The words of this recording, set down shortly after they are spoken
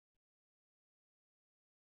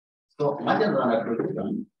So mergers and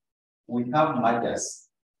acquisition, we have mergers.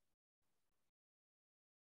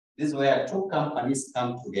 This is where two companies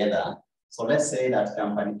come together. So let's say that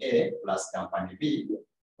company A plus company B,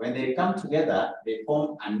 when they come together, they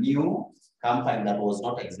form a new company that was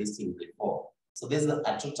not existing before. So this is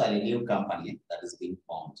a totally new company that is being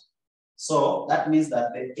formed. So that means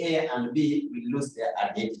that the A and B will lose their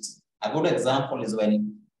identity. A good example is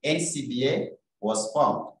when NCBA was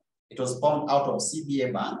formed. It was formed out of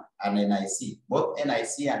CBA Bank and NIC. Both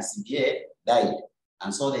NIC and CBA died.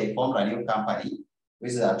 And so they formed a new company,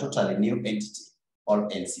 which is a totally new entity called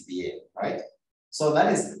NCBA, right? So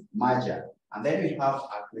that is merger. And then we have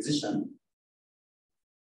acquisition.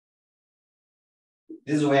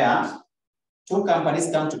 This is where two companies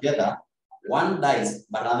come together, one dies,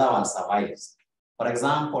 but another one survives. For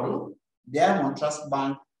example, Diamond Trust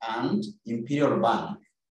Bank and Imperial Bank.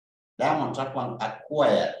 Diamond Trust Bank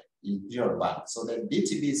acquired Imperial Bank. So the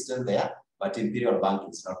DTB is still there, but Imperial Bank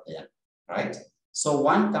is not there, right? So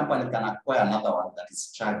one company can acquire another one that is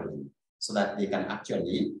struggling so that they can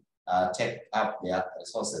actually take up their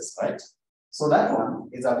resources, right? So that one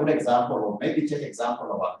is a good example, or maybe take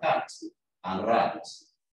example of a cat and rat.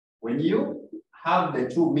 When you have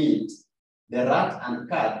the two meet, the rat and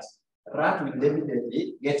cat, rat will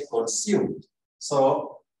definitely get consumed.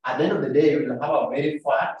 So at the end of the day, you will have a very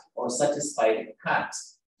fat or satisfied cat,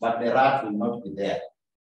 but the rat will not be there.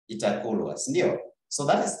 Itakulwa, ndio. So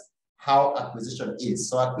that is how acquisition is.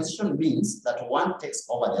 So acquisition means that one takes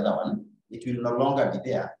over the other one. It will no longer be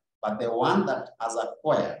there, but the one that has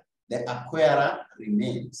acquired, the acquirer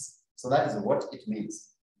remains. So that is what it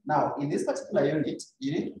means. Now, in this particular unit,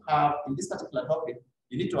 you need to have, in this particular topic,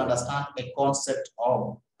 you need to understand the concept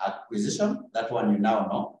of acquisition. That one you now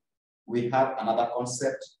know. We have another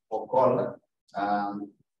concept called,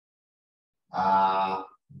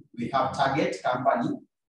 we have target company.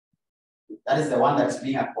 That is the one that's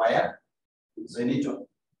being acquired. So you need to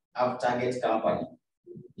have target company.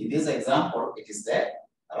 In this example, it is the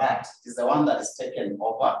rat. It is the one that is taken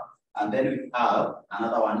over. And then we have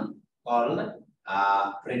another one called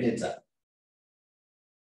predator.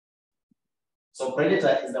 So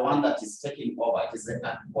predator is the one that is taking over. It is the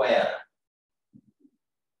acquirer.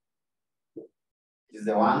 It is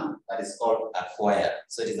the one that is called acquire.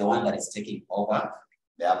 So it is the one that is taking over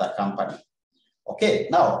the other company. Okay,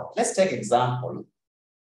 now let's take example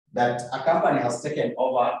that a company has taken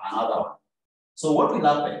over another one. So what will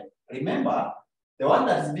happen? Remember, the one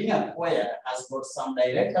that is being acquired has got some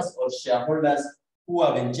directors or shareholders who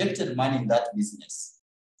have injected money in that business.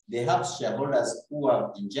 They have shareholders who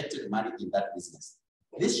have injected money in that business.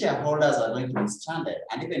 These shareholders are going to be stranded,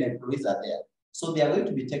 and even employees are there. So they are going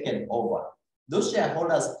to be taken over. Those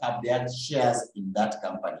shareholders have their shares in that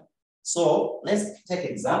company. So let's take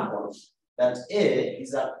example that A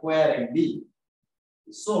is acquiring B.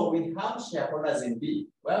 So we have shareholders in B.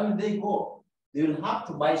 Where will they go? They will have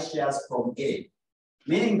to buy shares from A,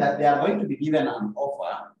 meaning that they are going to be given an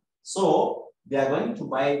offer. So they are going to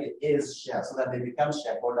buy the A's shares so that they become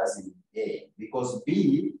shareholders in A, because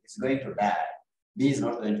B is going to die. B is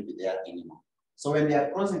not going to be there anymore. So when they are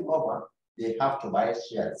crossing over, they have to buy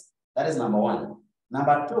shares. That is number one.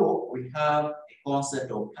 Number two, we have a concept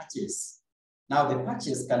of purchase. Now the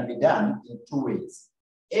purchase can be done in two ways.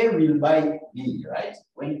 A will buy B, right?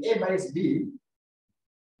 When A buys B,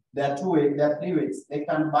 there are two ways, there are three ways. They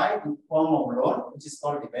can buy in form of loan, which is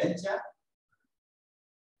called debenture.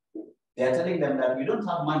 They are telling them that we don't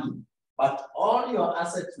have money, but all your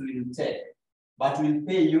assets we will take, but we'll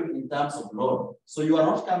pay you in terms of loan. So you are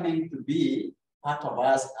not coming to be part of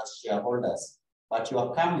us as shareholders, but you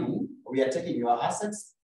are coming, we are taking your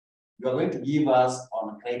assets, you are going to give us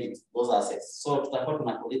on credit those assets. So tutakuwa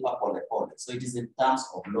tunakulipa pole pole. So it is in terms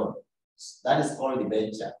of loan. That is called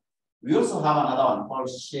debenture. We also have another one called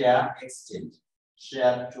share exchange.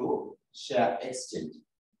 Share to share exchange.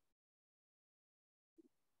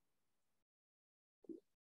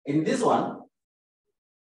 In this one,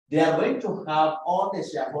 they are going to have all the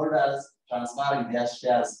shareholders transferring their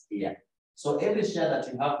shares here. So every share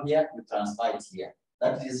that you have here, you transfer it here.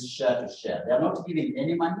 That is share to share. They are not giving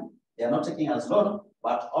any money. They are not taking as loan,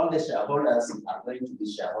 but all the shareholders are going to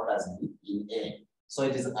be shareholders in A. So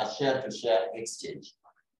it is a share to share exchange.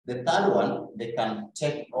 The third one, they can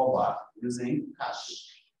take over using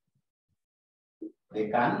cash. They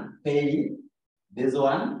can pay this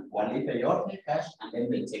one, walipe yote cash, and then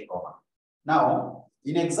they take over. Now,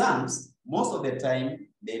 in exams, most of the time,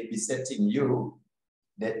 they'll be setting you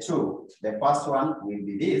the two. The first one will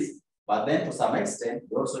be this, but then to some extent,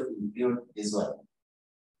 they also include this one.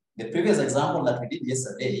 The previous example that we did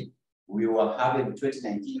yesterday, we were having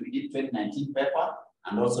 2019, we did 2019 paper,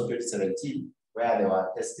 and also 2017, where they were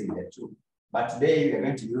testing the two. But today we are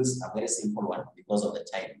going to use a very simple one because of the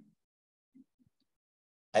time.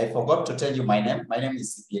 I forgot to tell you my name. My name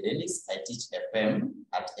is CPA Dennis. I teach AFM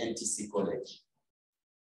at NTC College.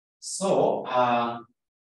 So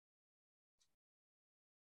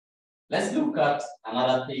let's look at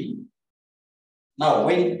another thing. Now,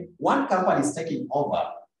 when one company is taking over,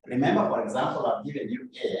 remember, for example, I've given you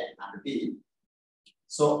A and B.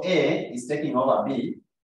 So A is taking over B.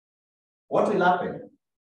 What will happen?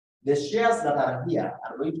 The shares that are here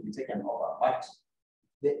are going to be taken over, but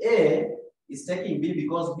the A is taking B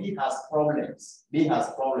because B has problems. B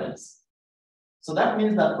has problems. So that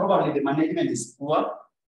means that probably the management is poor,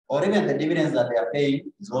 or even the dividends that they are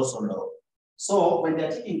paying is also low. So when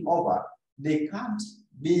they're taking over, they can't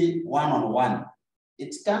be one-on-one.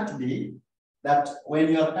 It can't be that when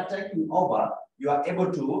you are taking over, you are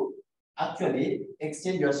able to actually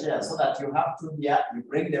exchange your shares so that you have two here, you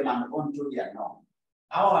bring them and own two here. No.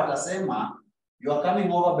 Our watasema, you are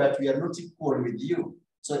coming over, but we are not equal with you.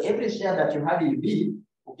 So every share that you have in B,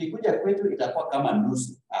 ukikuja kwetu itakuwa kama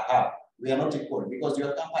nusu. Aha, we are not equal because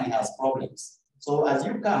your company has problems. So as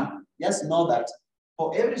you come, just know that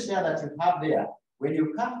for every share that you have there, when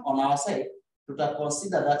you come on our side, we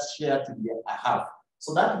consider that share to be a half.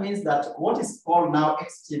 So that means that what is called now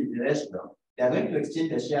exchange ratio, they are going to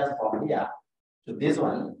exchange the shares from here to this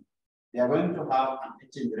one. They are going to have an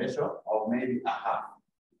exchange ratio of maybe a half.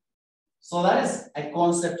 So that is a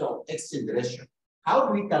concept of exchange ratio. How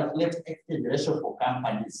do we calculate exchange ratio for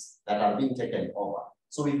companies that are being taken over?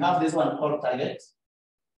 So we have this one called target.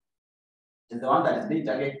 It's the one that is being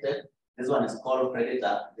targeted. This one is called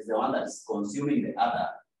creditor. It's the one that is consuming the other.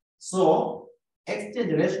 So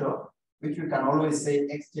exchange ratio, which we can always say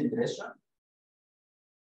exchange ratio,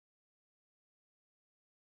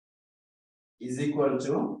 is equal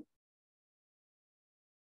to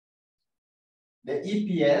the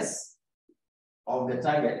EPS of the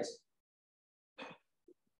target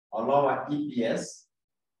or lower EPS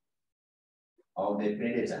of the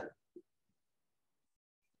creditor.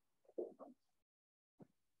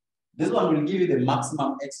 This one will give you the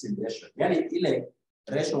maximum exchange ratio. Yani ile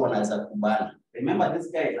ratio wanaweza kubali. Remember,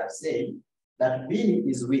 these guys are saying that B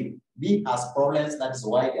is weak. B has problems. That's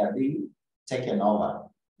why they are being taken over.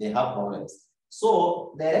 They have problems.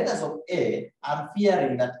 So the directors of A are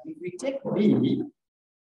fearing that if we take B,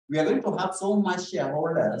 we are going to have so much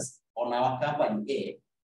shareholders on our company A.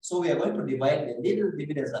 So we are going to divide the little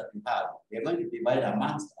dividends that we have. We are going to divide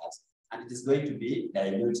amongst us, and it is going to be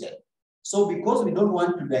diluted. So because we don't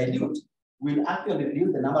want to dilute, we'll actually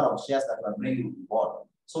reduce the number of shares that we're bringing on board.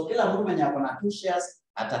 So kila mtu mwenye ako na 2 shares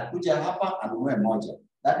atakuja hapa anunue moja.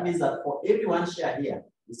 That means that for every 1 share here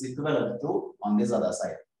is equivalent to on this other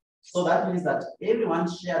side. So that means that every 1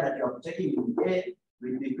 share that you are taking in A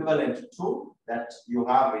will be equivalent to that you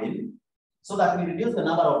have in. So that we reduce the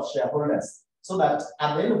number of shareholders. So that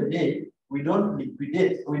at the end of the day, we don't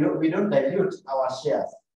liquidate, we don't dilute our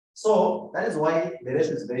shares. So that is why the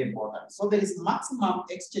ratio is very important. So there is maximum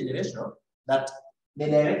exchange ratio that the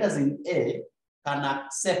directors in A can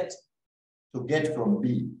accept to get from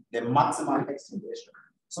B, the maximum exchange ratio.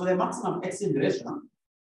 So the maximum exchange ratio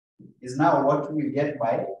is now what we get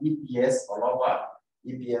by EPS all over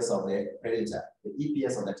EPS of the creditor, the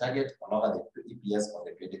EPS of the target all over the EPS of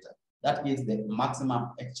the creditor. That gives the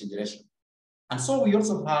maximum exchange ratio. And so we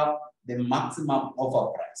also have the maximum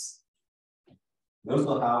offer price. We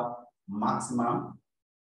also have maximum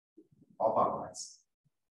offer price.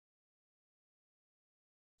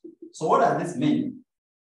 So what does this mean?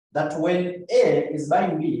 That when A is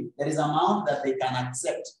buying B, there is an amount that they can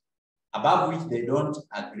accept above which they don't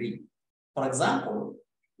agree. For example,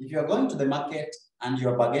 if you are going to the market and you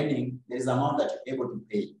are bargaining, there is an amount that you're able to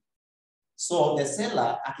pay. So the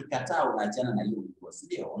seller akikataa unaachana na hiyo nguo,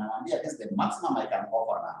 ndio unamwambia this is the maximum I can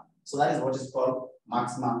offer now. So that is what is called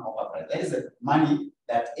maximum offer price. That is the money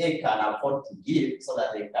that A can afford to give so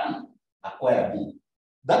that they can acquire B.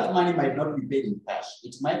 That money might not be paid in cash.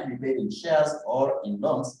 It might be paid in shares or in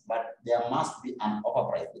loans, but there must be an offer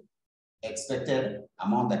price, expected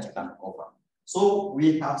amount that you can offer. So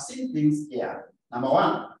we have seen things here. Number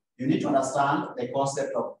one, you need to understand the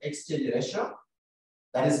concept of exchange ratio.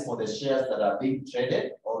 That is for the shares that are being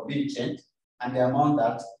traded or being changed, and the amount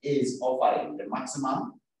that A is offering, the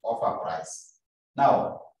maximum offer price.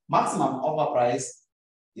 Now, maximum offer price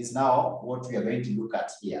is now what we are going to look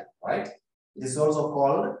at here, right? It is also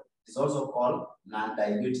called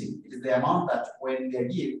non-diluting. It is the amount that when they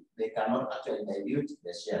give, they cannot actually dilute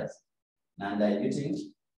the shares.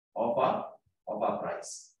 Non-diluting offer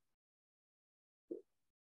price.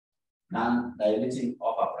 Non-diluting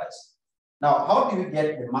offer price. Now, how do you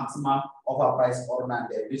get the maximum offer price or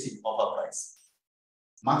non-diluting offer price?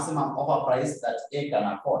 Maximum offer price that A can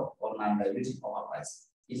afford or non-diluting offer price.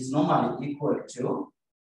 It is normally equal to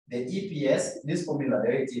the EPS, this formula, the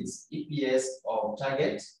way it is, EPS of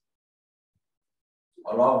target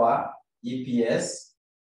all over EPS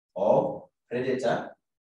of predator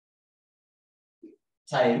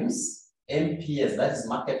times MPS, that is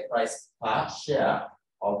market price per share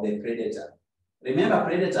of the predator. Remember,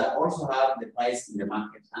 predator also have the price in the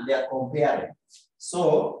market and they are comparing.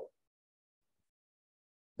 So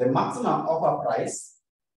the maximum offer price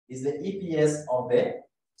is the EPS of the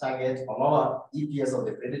target all over EPS of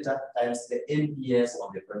the predator times the MPS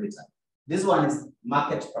of the predator. This one is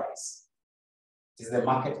market price. It is the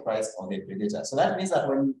market price of the predator. So that means that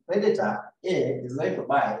when predator A is going to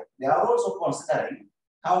buy, they are also considering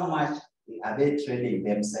how much are they trading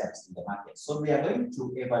themselves in the market. So they are going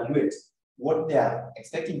to evaluate what they are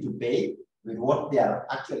expecting to pay with what they are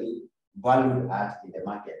actually valued at in the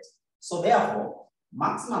market. So therefore,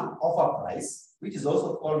 maximum offer price, which is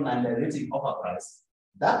also called non-diluting offer price,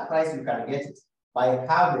 that price you can get it by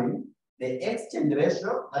having the exchange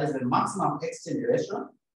ratio, that is the maximum exchange ratio,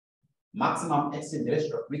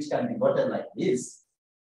 which can be gotten like this.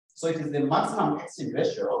 So it is the maximum exchange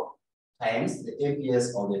ratio times the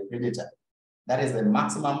MPS of the predator. That is the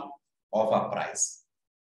maximum offer price.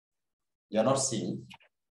 You're not seeing.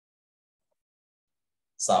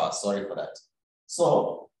 Sorry for that.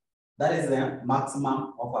 So that is the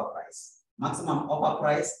maximum offer price. Maximum offer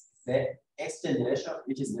price, the exchange ratio,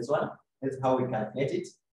 which is this one. That's how we calculate it.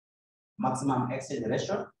 Maximum exchange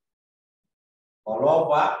ratio all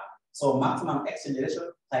over. So maximum exchange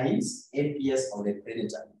ratio times MPS of the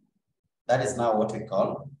predator. That is now what we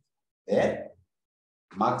call the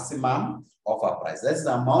maximum offer price. That's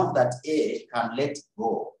the amount that A can let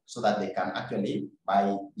go so that they can actually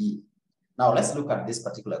buy B. Now let's look at this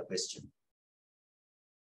particular question.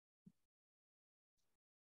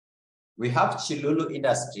 We have Chilulu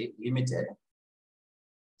Industry Limited.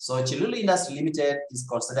 So Chilulu Industry Limited is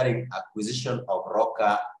considering acquisition of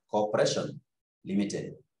Roca Corporation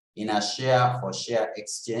Limited in a share-for-share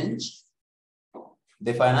exchange.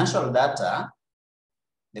 The financial data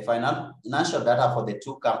for the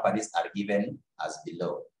two companies are given as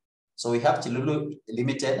below. So we have Chilulu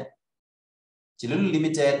Limited. Chilulu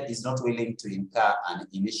Limited is not willing to incur an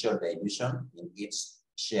initial dilution in its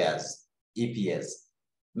shares, EPS,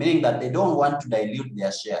 meaning that they don't want to dilute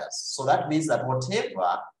their shares. So that means that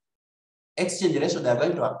whatever exchange ratio they're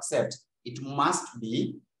going to accept, it must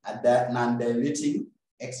be at the non-diluting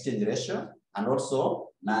exchange ratio and also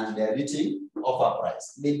non-diluting offer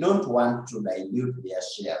price. They don't want to dilute their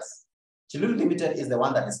shares. Chilulu Limited is the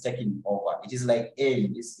one that is taking over. It is like A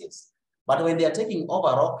in this case. But when they are taking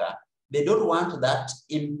over Roca, they don't want that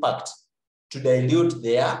impact to dilute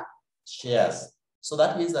their shares. So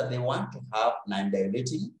that means that they want to have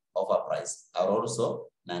non-diluting offer price or also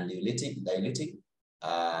non-diluting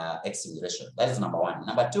exchange ratio. That is number one.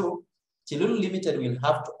 Number two, Chilulu Limited will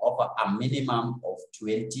have to offer a minimum of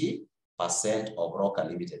 20% of Roca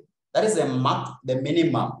Limited. That is the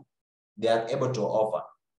minimum they are able to offer.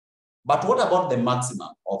 But what about the maximum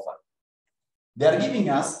offer? They are giving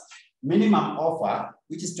us minimum offer,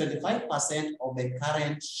 which is 25% of the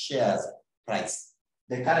current shares price,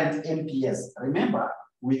 the current MPS. Remember,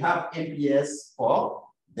 we have MPS for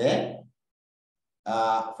the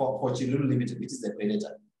for Chilulu Limited, which is the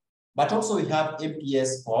predator. But also we have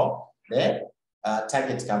MPS for the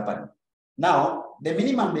target company. Now, the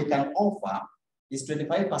minimum they can offer is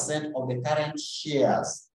 25% of the current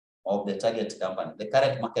shares of the target company, the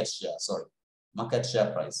current market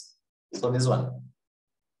share price. So this one,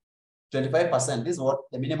 25%, this is what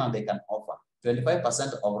the minimum they can offer.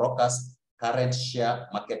 25% of Roca's current share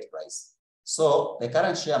market price. So the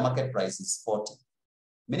current share market price is 40,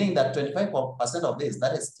 meaning that 25% of this,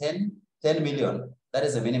 that is 10 million, that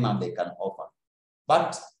is the minimum they can offer.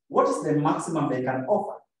 But what is the maximum they can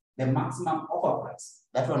offer? The maximum offer price.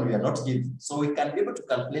 That one we are not given. So we can be able to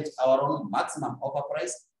calculate our own maximum offer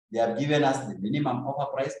price. They have given us the minimum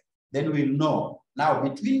offer price. Then we'll know. Now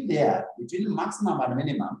between maximum and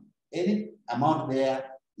minimum, any amount there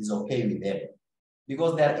is okay with them.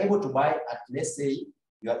 Because they are able to buy at, let's say,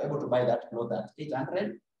 you are able to buy that cloth at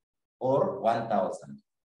 800 or 1,000.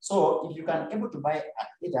 So if you can able to buy at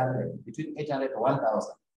 800, between 800 to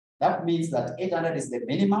 1,000, that means that 800 is the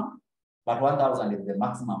minimum, but 1,000 is the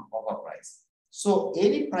maximum offer price. So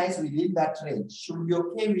any price within that range should be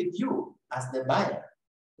okay with you as the buyer,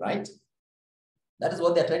 right? That is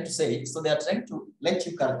what they're trying to say. So they're trying to let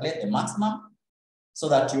you calculate the maximum so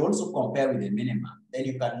that you also compare with the minimum. Then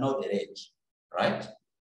you can know the range, right?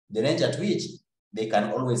 the range at which they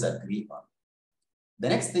can always agree on. The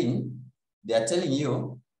next thing, they are telling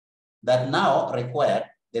you that now required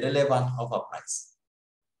the relevant offer price.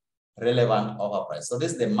 Relevant offer price. So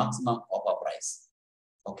this is the maximum offer price.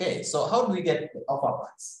 Okay, so how do we get the offer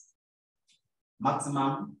price?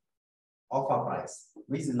 Maximum offer price,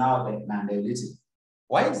 which is now the non-dilutive.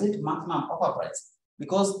 Why is it maximum offer price?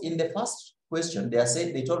 Because in the first question,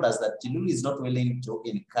 they told us that Chilulu is not willing to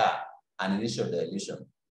incur an initial dilution.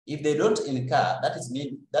 If they don't incur,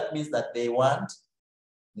 that means that they want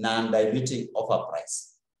non-diluting offer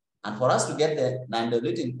price. And for us to get the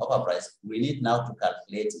non-diluting offer price, we need now to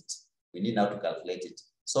calculate it.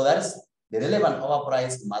 So that is the relevant offer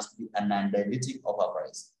price must be a non-diluting offer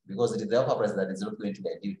price because it is the offer price that is not going to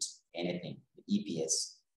dilute anything, the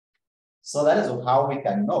EPS. So that is how we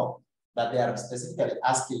can know that they are specifically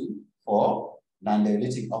asking for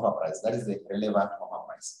non-diluting offer price. That is the relevant offer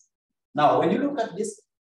price. Now, when you look at this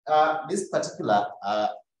particular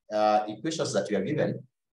equations that we are given,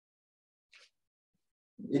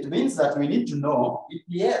 it means that we need to know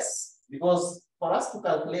EPS because for us to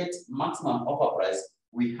calculate maximum offer price,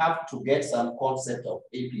 we have to get some concept of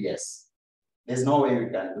EPS. There's no way we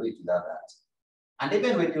can do it without that. And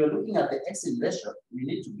even when you're looking at the exchange ratio, we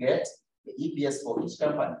need to get the EPS for each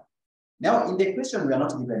company. Now, in the question, we are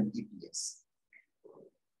not given EPS.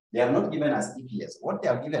 They have not given us EPS. What they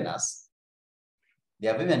have given us, they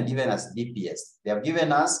have even given us DPS. They have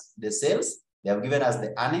given us the sales. They have given us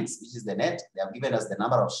the earnings, which is the net. They have given us the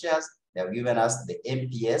number of shares. They have given us the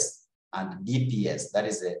MPS and DPS, that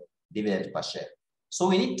is the dividend per share. So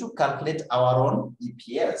we need to calculate our own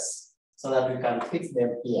EPS so that we can fix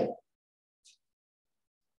them here.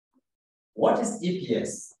 What is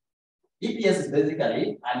EPS? EPS is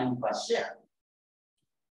basically earning per share.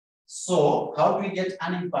 So how do we get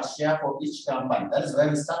earning per share for each company? That is where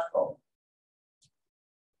we start from.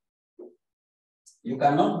 You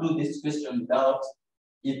cannot do this question without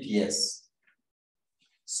EPS.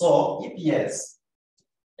 So EPS,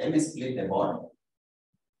 let me split the board.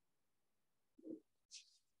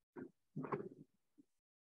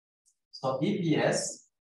 So EPS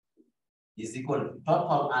is equal to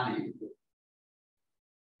total earning.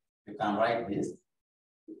 You can write this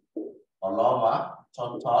all over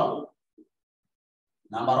total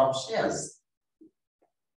number of shares.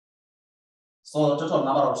 So the total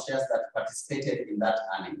number of shares that participated in that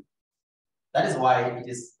earning. That is why it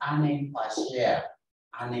is earning per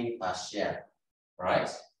share, right?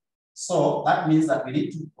 So that means that we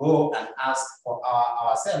need to go and ask for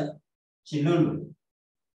ourselves Chilulu.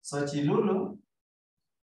 So Chilulu,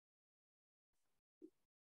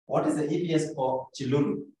 what is the EPS for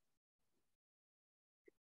Chilulu?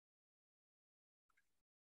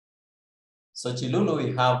 So Chilulu,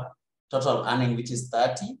 we have total earning, which is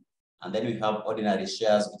 30, and then we have ordinary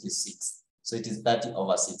shares, which is 6. So it is 30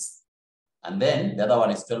 over 6. And then the other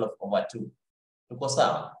one is 12 over 2.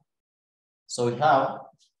 So we have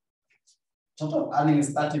total earning is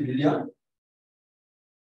 30 million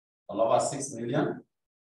all over 6 million.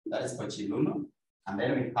 That is for Chilulu. And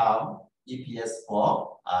then we have EPS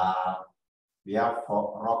for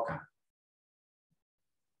Roca,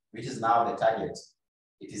 which is now the target.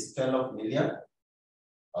 It is 12 million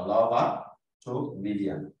all over 2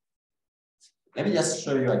 million. Let me just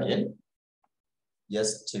show you again,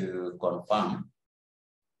 just to confirm.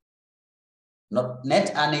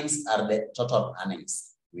 Net earnings are the total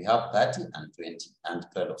earnings. We have 30 and 20 and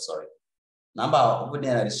 12, sorry. Number of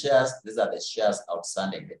ordinary shares, these are the shares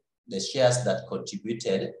outstanding, the shares that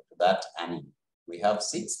contributed to that earning. We have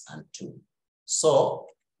 6 and 2. So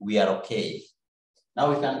we are okay.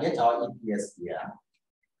 Now we can get our EPS here.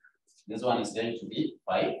 This one is going to be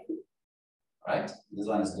 5, right? This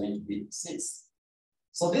one is going to be 6.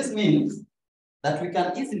 So this means that we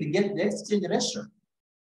can easily get the exchange ratio,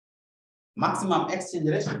 maximum exchange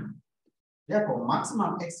ratio. Therefore,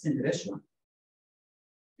 maximum exchange ratio,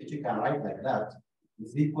 which you can write like that,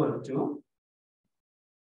 is equal to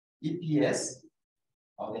EPS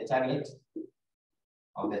of the target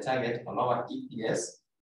all over EPS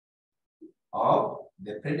of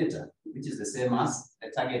the predator, which is the same as the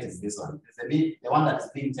target is this one. It's the one that is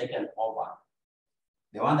being taken over.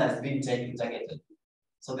 The one that is being targeted.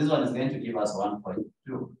 So this one is going to give us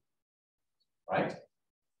 1.2, right?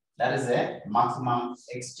 That is a maximum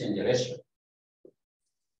exchange ratio.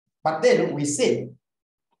 But then we say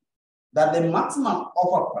that the maximum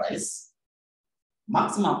offer price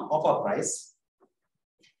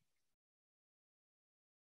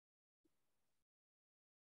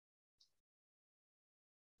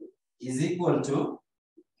is equal to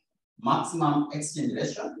maximum exchange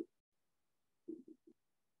ratio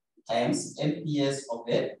times MPS of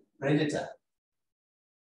the predator.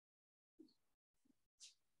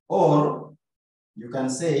 Or you can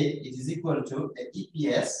say it is equal to a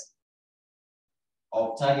EPS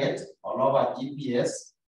of target all over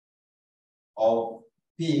EPS of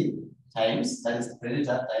P times, that is the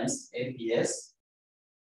predator, times APS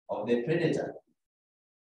of the predator.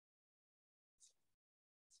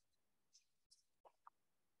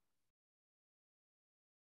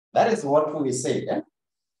 That is what we say. Eh?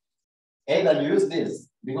 Either use this,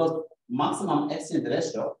 because maximum exchange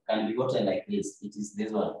ratio can be gotten like this. It is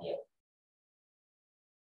this one here.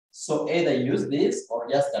 So either use this or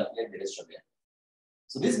just calculate the ratio here.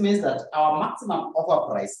 So this means that our maximum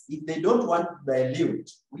offer price, if they don't want to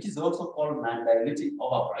dilute, which is also called non-diluting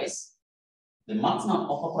offer price, the maximum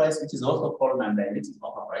offer price, which is also called non-diluting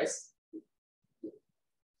offer price,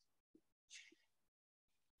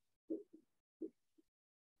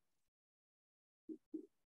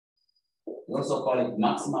 we also call it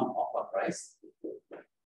maximum offer price,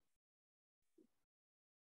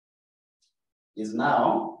 is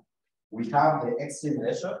now we have the exchange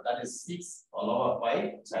ratio, that is 6 all over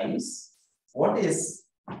 5 times. What is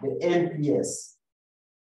the MPS?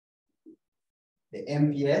 The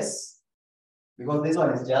MPS, because this one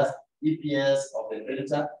is just EPS of the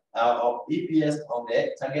predator, of EPS of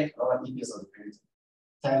the target or EPS of the predator,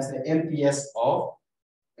 times the MPS of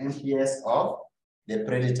the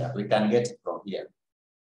predator. We can get it from here.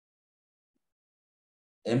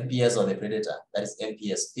 MPS of the predator, that is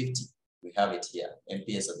MPS 50. We have it here,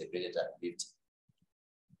 MPS of the predator 50.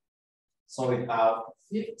 So we have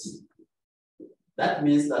 50. That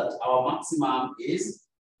means that our maximum is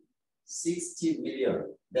 60 million.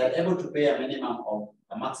 They are able to pay a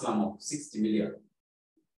maximum of 60 million.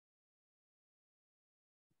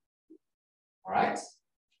 All right.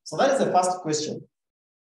 So that is the first question.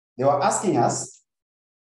 They were asking us,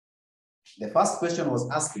 the first question was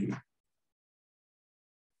asking,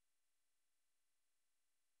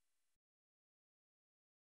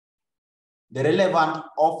 the relevant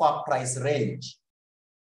offer price range,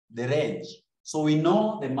 the range. So we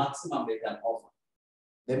know the maximum they can offer.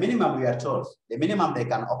 The minimum we are told, the minimum they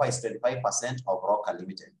can offer is 25% of Rocker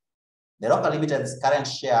Limited. The Rocker Limited's current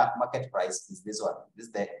share market price is this one. This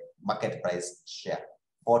is the market price share,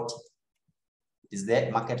 40. It is the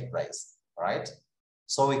market price, all right?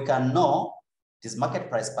 So we can know it is market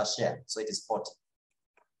price per share, so it is 40.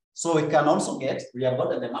 So we can also get, we have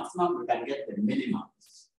gotten the maximum, we can get the minimum.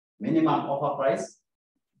 Minimum offer price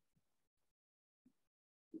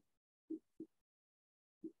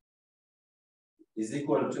is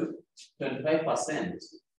equal to 25%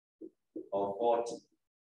 of 40.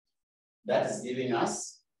 That is giving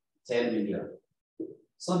us 10 million.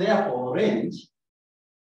 So therefore, range,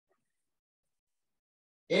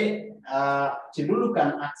 Chilulu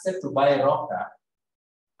can accept to buy Rocker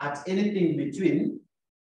at anything between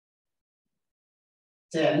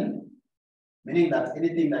 10, meaning that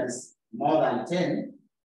anything that is more than 10,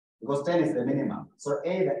 because 10 is the minimum. So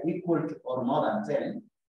either equal to or more than 10,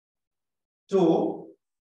 to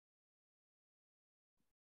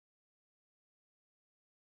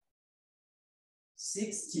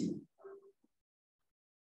 60,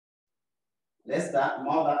 less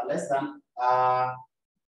than,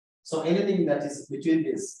 so anything that is between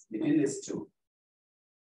these two.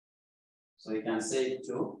 So you can say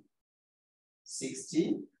to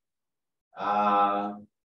 60,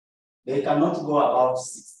 they cannot go above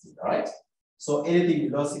 60, all right? So anything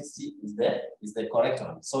below 60 is the correct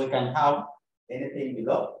one. So we can have anything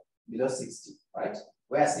below 60, right?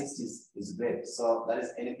 Where 60 is great. So that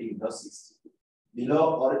is anything below 60.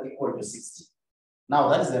 Below or equal to 60. Now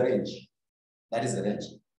that is the range. That is the range.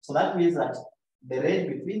 So that means that the range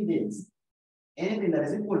between these, anything that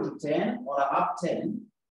is equal to 10 or above 10,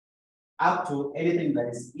 up to anything that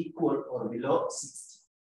is equal or below 60.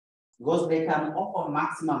 Because they can offer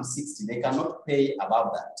maximum 60, they cannot pay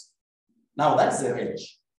above that. Now that's the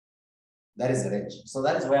range. That is the range. So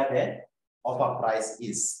that is where the offer price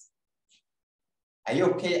is. Are you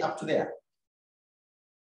okay up to there?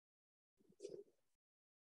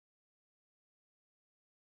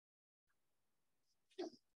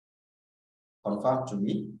 Confirm to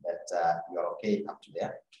me that you are okay up to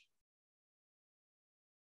there.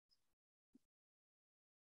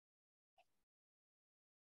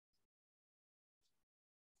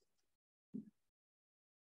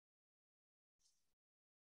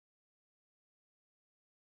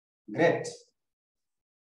 Great.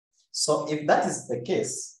 So if that is the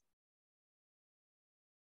case,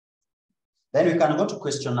 then we can go to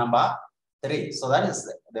question number 3. So that is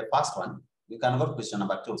the first one. We can go to question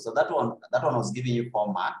number 2. So that one was giving you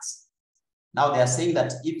 4 marks. Now they are saying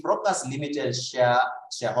that if Rockers Limited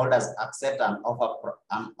shareholders accept an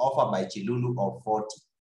offer by Chilulu of 40,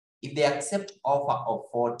 if they accept offer of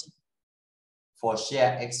 40 for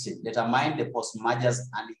share exchange, determine the post-merger's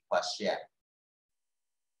earning per share.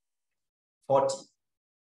 40.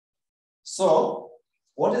 So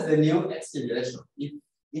what is the new exchange ratio?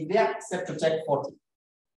 If they accept to take 40,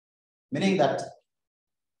 meaning that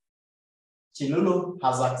Chilulu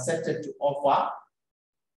has accepted to offer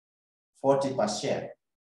 40 per share,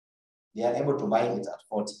 they are able to buy it at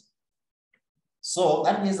 40. So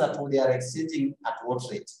that means that they are exchanging at what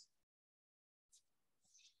rate?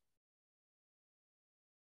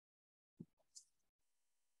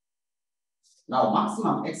 Now,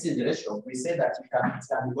 maximum exchange ratio, we say that it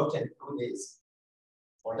can be gotten through this.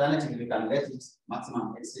 Alternatively, we can get it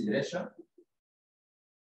maximum exchange ratio.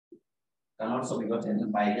 Can also be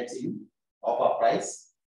gotten by getting offer price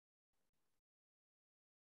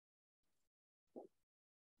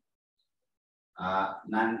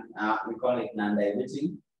we call it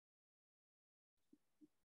non-diluting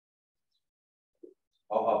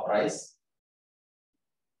offer price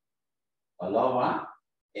all over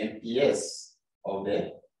MPS of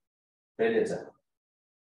the predator.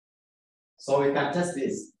 So we can test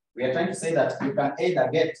this. We are trying to say that you can either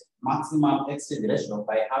get maximum exchange ratio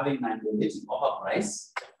by having non-diluting offer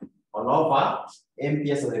price all over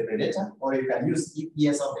MPS of the predator, or you can use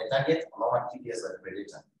EPS of the target all over EPS of the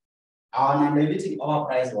predator. Our non-diluting offer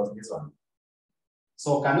price was this one.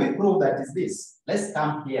 So can we prove that is this? Let's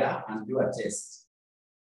come here and do a test.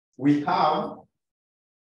 We have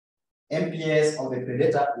MPS of the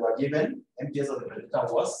predator we were given. MPS of the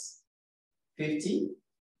predator was 50.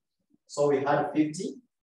 So we had 50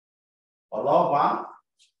 all over.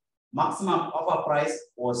 Maximum offer price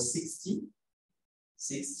was 60.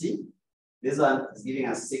 60. This one is giving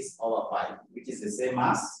us 6 over 5, which is the same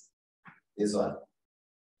as this one.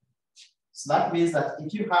 So that means that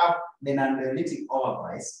if you have the non-diluting offer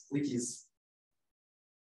price, which is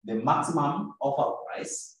the maximum offer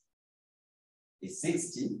price, is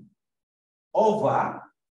 60 over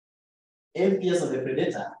MPS of the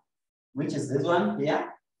predator, which is this one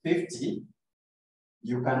here, 50,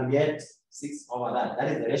 you can get 6 over that.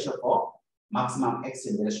 That is the ratio for maximum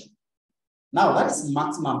exchange ratio. Now that is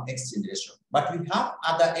maximum exchange ratio, but we have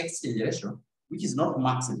other exchange ratio, which is not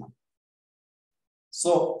maximum.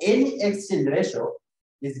 So any exchange ratio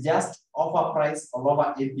is just offer price all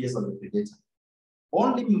over MPS of the predator.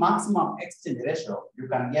 Only maximum exchange ratio you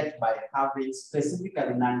can get by having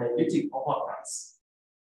specifically non-diluting offer price.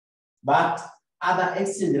 But other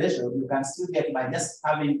exchange ratio you can still get by just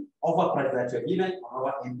having offer price that you're given all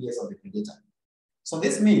over MPS of the predator. So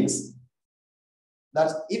this means that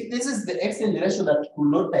if this is the exchange ratio that could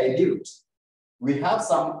not dilute, we have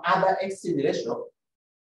some other exchange ratio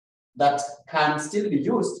that can still be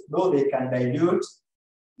used, though they can dilute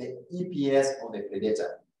the EPS of the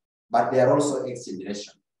predator, but they are also exchange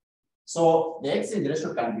ratio. So the exchange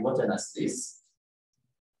ratio can be gotten as this.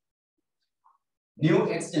 New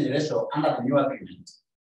exchange ratio under the new agreement.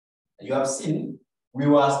 You have seen, we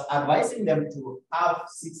were advising them to have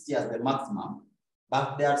 60 as the maximum,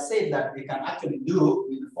 but they have said that they can actually do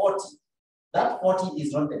with 40. That 40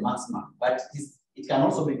 is not the maximum, but it can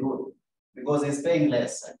also be good because it's paying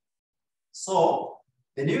less. So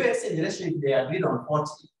the new exchange ratio, if they agreed on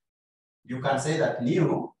 40, you can say that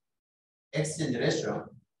new exchange ratio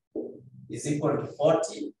is equal to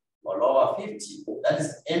 40 all over 50. That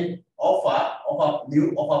is new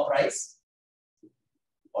offer price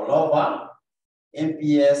all over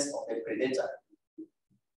MPS of the predator.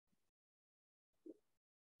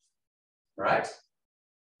 Right?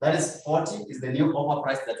 That is 40 is the new offer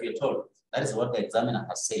price that we are told. That is what the examiner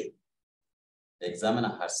has said. The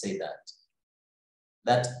examiner has said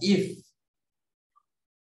that if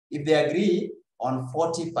they agree on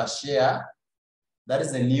 40 per share, that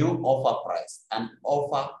is the new offer price, and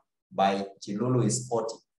offer by Chilulu is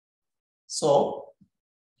 40. So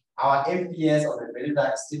our MPS of the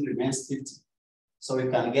predator still remains 50. So we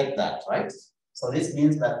can get that, right? So this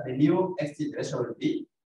means that the new exchange ratio will be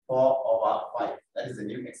 4 over 5. That is the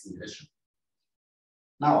new exchange ratio.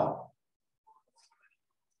 Now,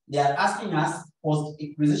 they are asking us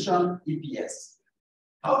post-acquisition EPS.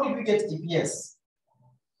 How did we get EPS?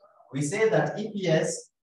 We say that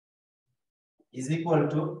EPS is equal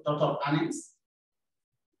to total earnings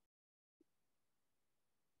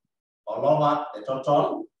all over the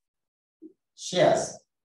total shares.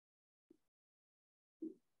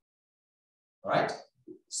 Right?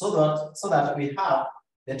 So that we have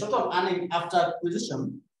the total earning after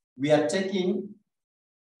acquisition, we are taking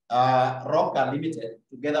Rocker Limited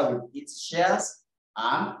together with its shares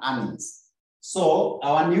and earnings. So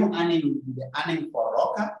our new earning will be the earning for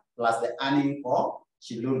Roka plus the earning for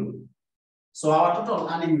Chilulu. So our total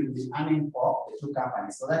earning will be earning for the two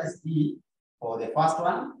companies. So that is E for the first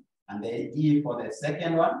one and then E for the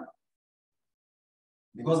second one.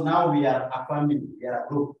 Because now we are a family, we are a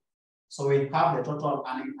group. So we have the total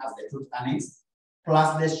earning as the two earnings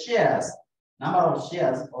plus the shares, number of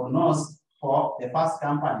shares or notes for the first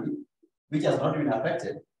company, which has not been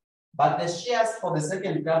affected. But the shares for the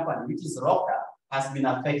second company, which is Roka, has been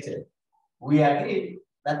affected. We agreed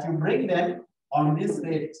that you bring them on this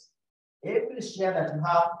rate. Every share that you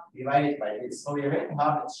have divided by this. So we are going to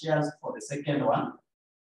have the shares for the second one,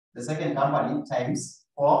 the second company times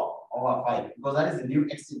 4/5, because that is the new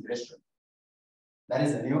exchange ratio. That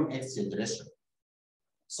is a new exchange ratio.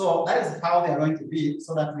 So that is how they are going to be,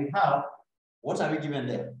 so that we have, what are we given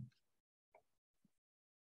there?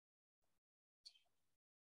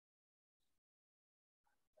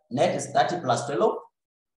 Net is 30 plus 12.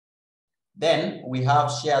 Then we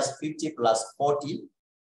have shares 50 plus 40.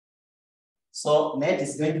 So net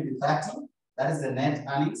is going to be 30. That is the net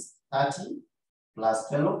earnings, 30 plus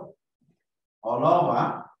 12 all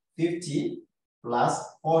over 50 plus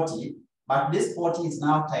 40. But this 40 is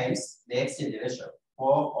now times the exchange ratio,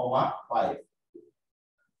 4/5.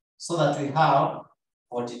 So that we have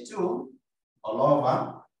 42 all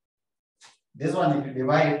over. This one, if you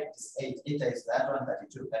divide, is 8 times that one,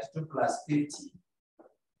 32. 32 plus 50,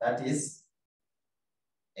 that is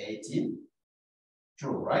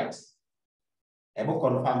 82, right? Hebu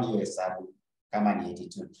confirm hiyo hesabu kama ni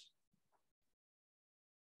 82.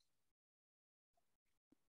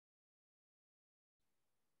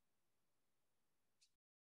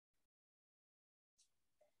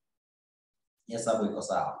 Hesabu iko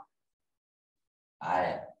sawa.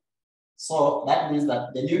 Haya. So that means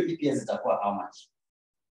that the new EPS itakuwa how much?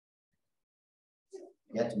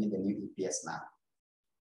 Get to me the new EPS now.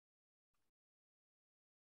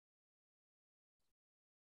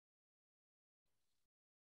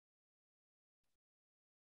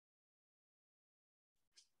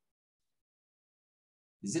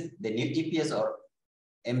 Is it the new EPS or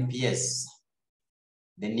MPS?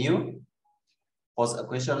 The new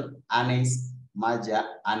post-acquisition earnings merger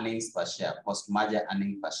earnings per share, post-merger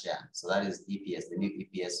earnings per share. So that is EPS, the new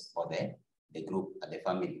EPS for the group and the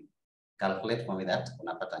family. Calculate for me that.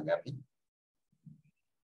 Unapata ngapi?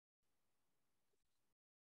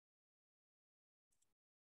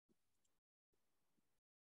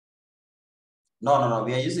 No.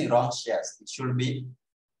 We are using wrong shares. It should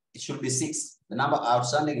be 6. The number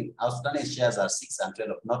outstanding shares are 6 and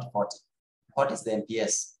 12, not 40. 40 is the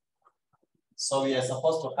MPS. So we are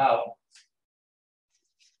supposed to have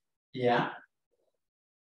here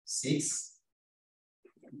 6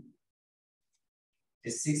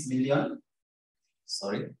 is 6 million.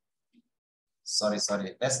 Sorry.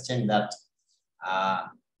 Let's change that.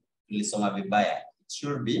 It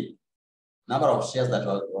should be number of shares that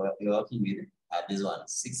we're working with at this one,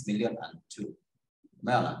 6 million and 2.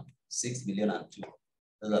 6 million and 2.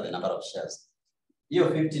 Those are the number of shares. Here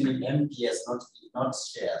 15 MPS, not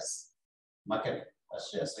shares. Market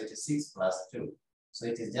shares. So it is 6 plus 2. So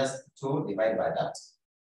it is just 2 divided by that.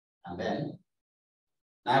 And then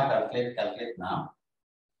now calculate now.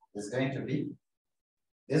 It's going to be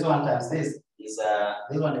this one times this is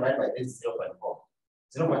this one divided by this 0.4.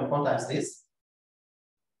 0.4 times this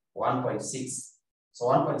 1.6. So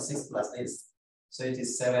 1.6 plus this. So it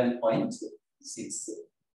is 7.6.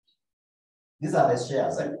 These are the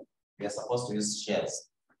shares. We are supposed to use shares.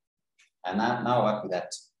 And now work with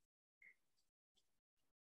that.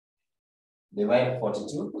 Divide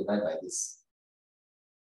 42, divide by this.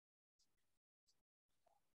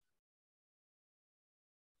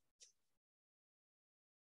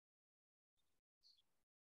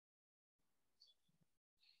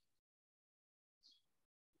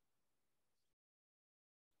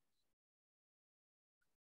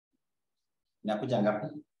 Inakuja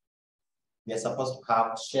ngapi? We are supposed to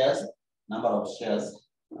have shares, number of shares.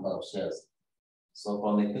 So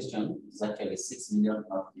from the question, it's actually 6 million,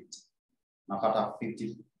 not 50. Now cut off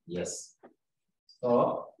 50, yes.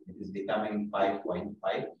 So it is becoming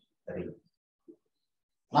 5.53.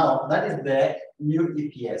 Now that is the new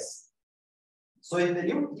EPS. So if the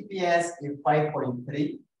new EPS is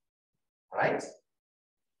 5.3, right?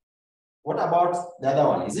 What about the other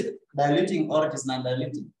one? Is it diluting or it is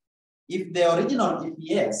non-diluting? If the original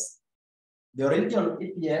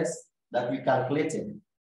EPS that we calculated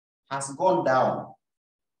has gone down,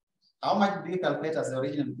 how much do you calculate as the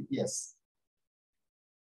original EPS?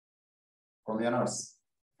 From your notes.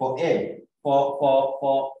 For A,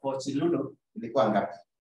 for Chilulu, ilikuwa ngapi?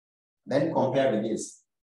 Then compare with this.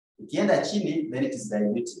 Ikienda chini, then it is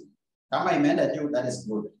diluted. Kama imeenda juu, that is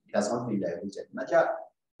good. It has not been diluted. Unajua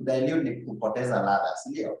dilute ni kupoteza ladha, si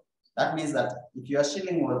ndio? That means that if your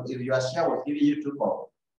share was giving you 2 bob,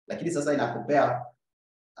 lakini sasa inakupea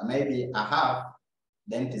maybe a half,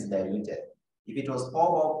 then it is diluted. If it was 4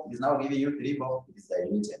 bob, it is now giving you 3 bob, it is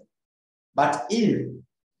diluted. But if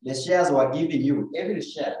the shares were giving you,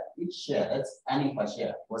 each share, that's earning per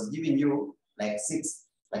share, was giving you like 6,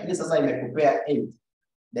 lakini sasa imekupea 8,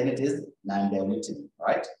 then it is non-dilutive,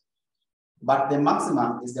 right? But the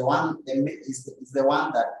maximum is the one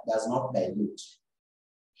that does not dilute.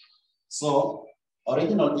 So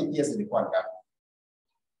original EPS ilikuwa ngapi?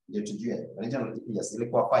 Ndio tujue. Original EPS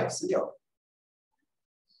ilikuwa 5, si ndio?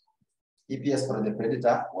 EPS for the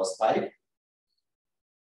predator was 5.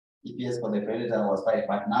 EPS for the predator was 5,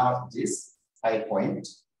 but now it is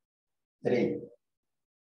 5.3.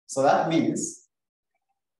 So that means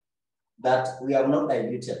that we are not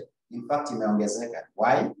diluted. In fact, imeongezeka.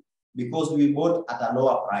 Why? Because we bought at a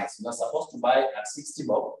lower price. We were supposed to buy at 60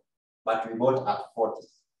 bob, but we bought at 40.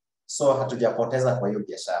 So hatujapoteza kwa hiyo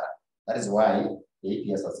biashara. That is why the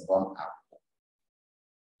EPS has gone up.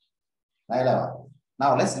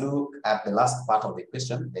 Now let's look at the last part of the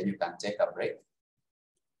question, then you can take a break.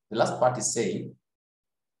 The last part is saying,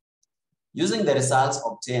 using the results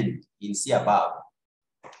obtained in C above,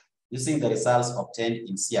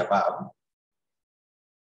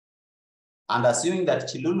 and assuming that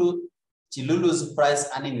Chilulu's price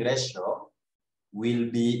earning ratio will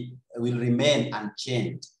remain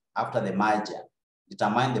unchanged after the merger,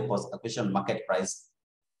 determine the post-acquisition market price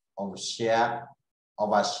of a share of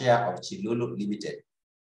Chilulu Limited.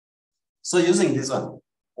 So using this one,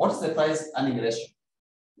 what is the price earning ratio?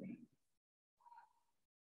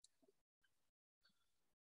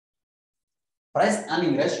 Price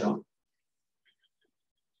earning ratio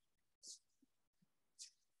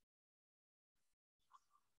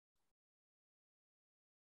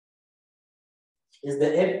is the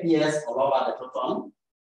FPS all over the total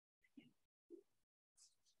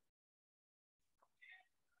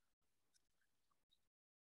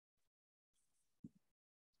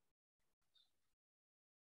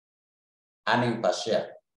earning per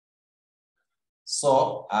share.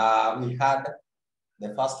 So we had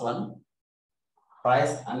the first one,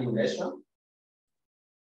 price earning ratio.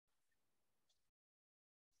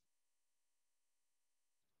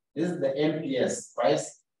 This is the MPS,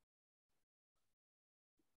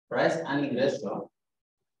 price earning ratio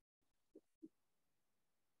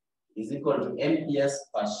is equal to MPS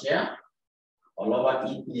per share all over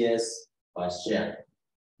EPS per share.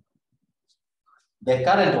 The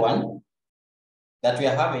current one that we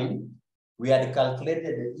are having, we had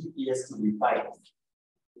calculated the EPS to be 5.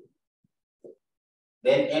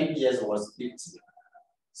 Then MPS was 50.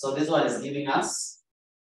 So this one is giving us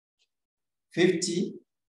 50.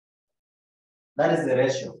 That is the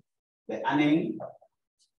ratio. The earning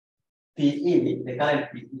PE, the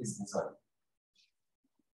current PE is this one.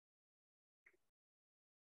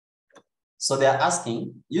 So they are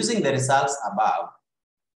asking, using the results above,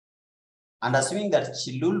 and assuming that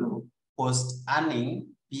Chilulu post-earning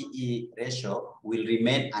PE ratio will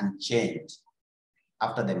remain unchanged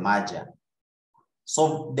after the merger.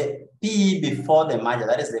 So the PE before the merger,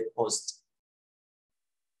 that is the post.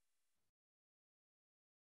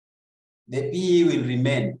 The PE will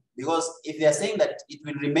remain, because if they are saying that it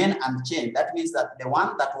will remain unchanged, that means that the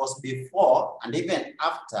one that was before and even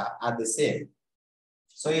after are the same.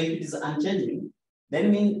 So if it is unchanging,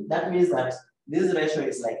 then that means that this ratio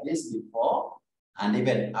is like this before and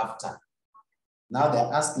even after. Now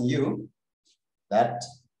they're asking you that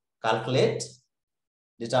calculate,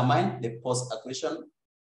 determine the post-acquisition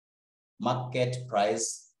market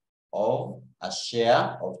price of a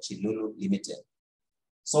share of Chilulu Limited.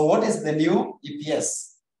 So what is the new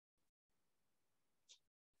EPS?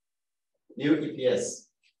 New EPS,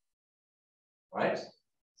 right?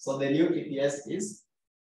 So the new EPS is,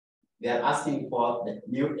 they are asking for the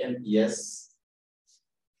new MPS.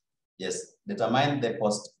 Yes, determine the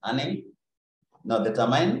post-earning. No,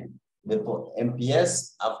 determine the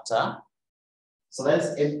MPS after. So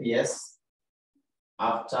that's MPS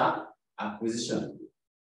after acquisition.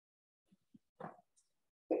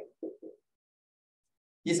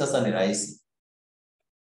 Hii sasa ni rahisi.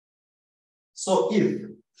 So if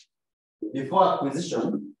before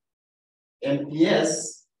acquisition,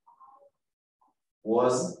 MPS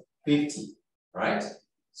was 50, right?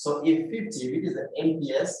 So if 50, if it is the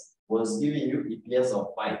MPS, was giving you EPS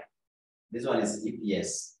of 5. This one is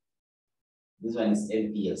EPS. This one is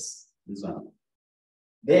MPS. This one.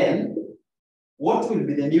 Then, what will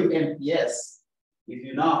be the new MPS if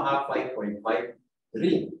you now have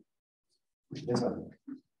 5.53? This one.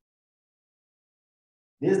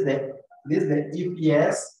 This is the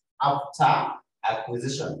EPS after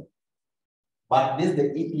acquisition. But this is the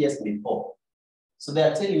EPS before. So they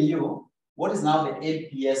are telling you what is now the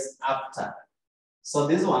EPS after. So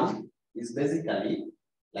this one is basically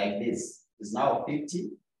like this. It's now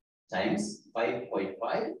 50 times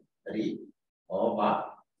 5.53 over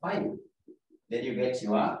 5. Then you get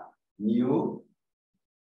your new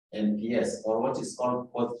NPS, or what is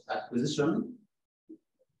called post-acquisition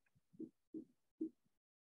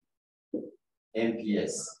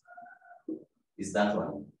NPS is that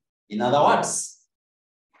one. In other words,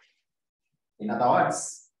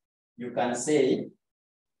 you can say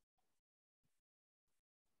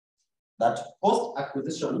that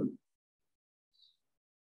post-acquisition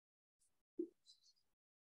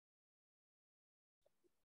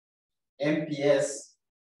NPS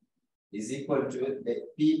is equal to the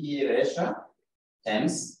PE ratio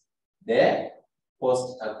times the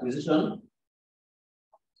post-acquisition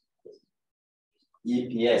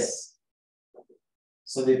EPS.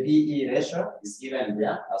 So the PE ratio is given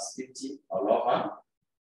there as 50 all over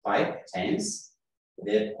 5 times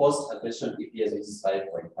the post-acquisition EPS, which is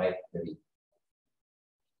 5.53.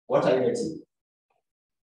 What are you getting?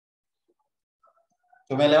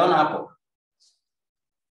 Tumeleona hapo.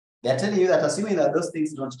 They are telling you that assuming that those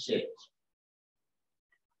things don't change.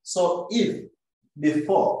 So if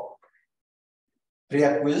before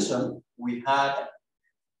pre-acquisition we had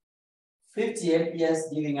 50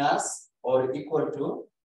 EPS giving us or equal to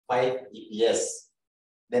 5 EPS,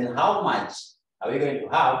 then how much are we going to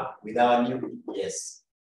have with our new EPS?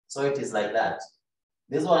 So it is like that.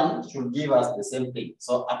 This one should give us the same thing.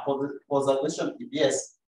 So a post-acquisition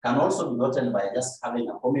EPS can also be gotten by just having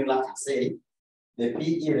a formula and say the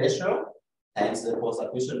PE ratio times the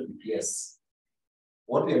post-acquisition EPS.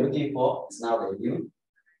 What we are looking for is now the new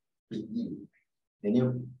PE.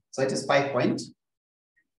 So it is 5.3,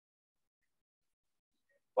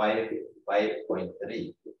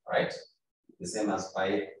 right? The same as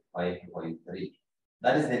 5.3.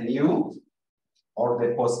 That is the new or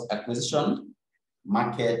the post-acquisition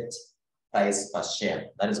market price per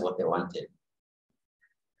share. That is what they wanted.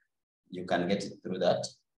 You can get it through that.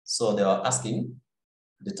 So they were asking,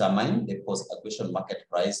 determine the post-acquisition market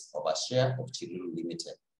price of a share of Chilulu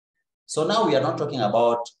Limited. So now we are not talking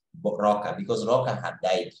about Roca because Roca had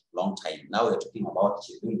died long time. Now we're talking about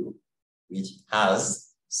Chilulu, which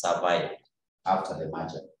has survived after the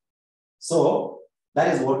merger. So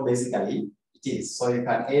that is what basically it is. So you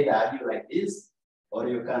can either argue like this, or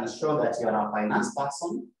you can show that you are a finance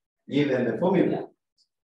person, give them the formula.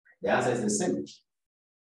 The answer is the same.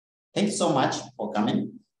 Thank you so much for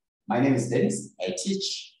coming. My name is Dennis. I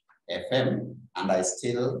teach AFM and I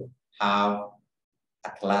still have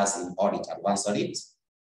a class in audit, advanced audit.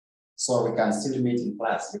 So we can still meet in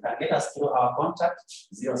class. You can get us through our contact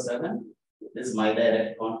 07. This is my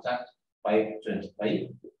direct contact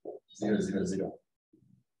 525 000.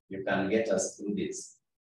 You can get us through this.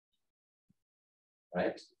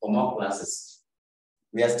 Right? For more classes.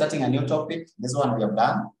 We are starting a new topic. This one we have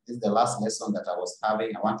done. This is the last lesson that I was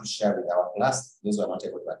having. I want to share with our class, those who are not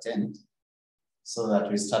able to attend, so that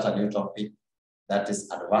we start a new topic that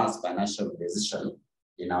is advanced financial decision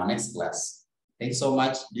in our next class. Thank you so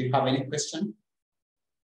much. Do you have any question?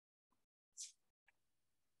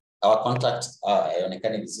 Our contact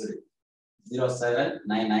ionekane vizuri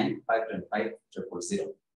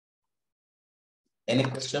 0799525000. Any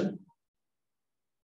question?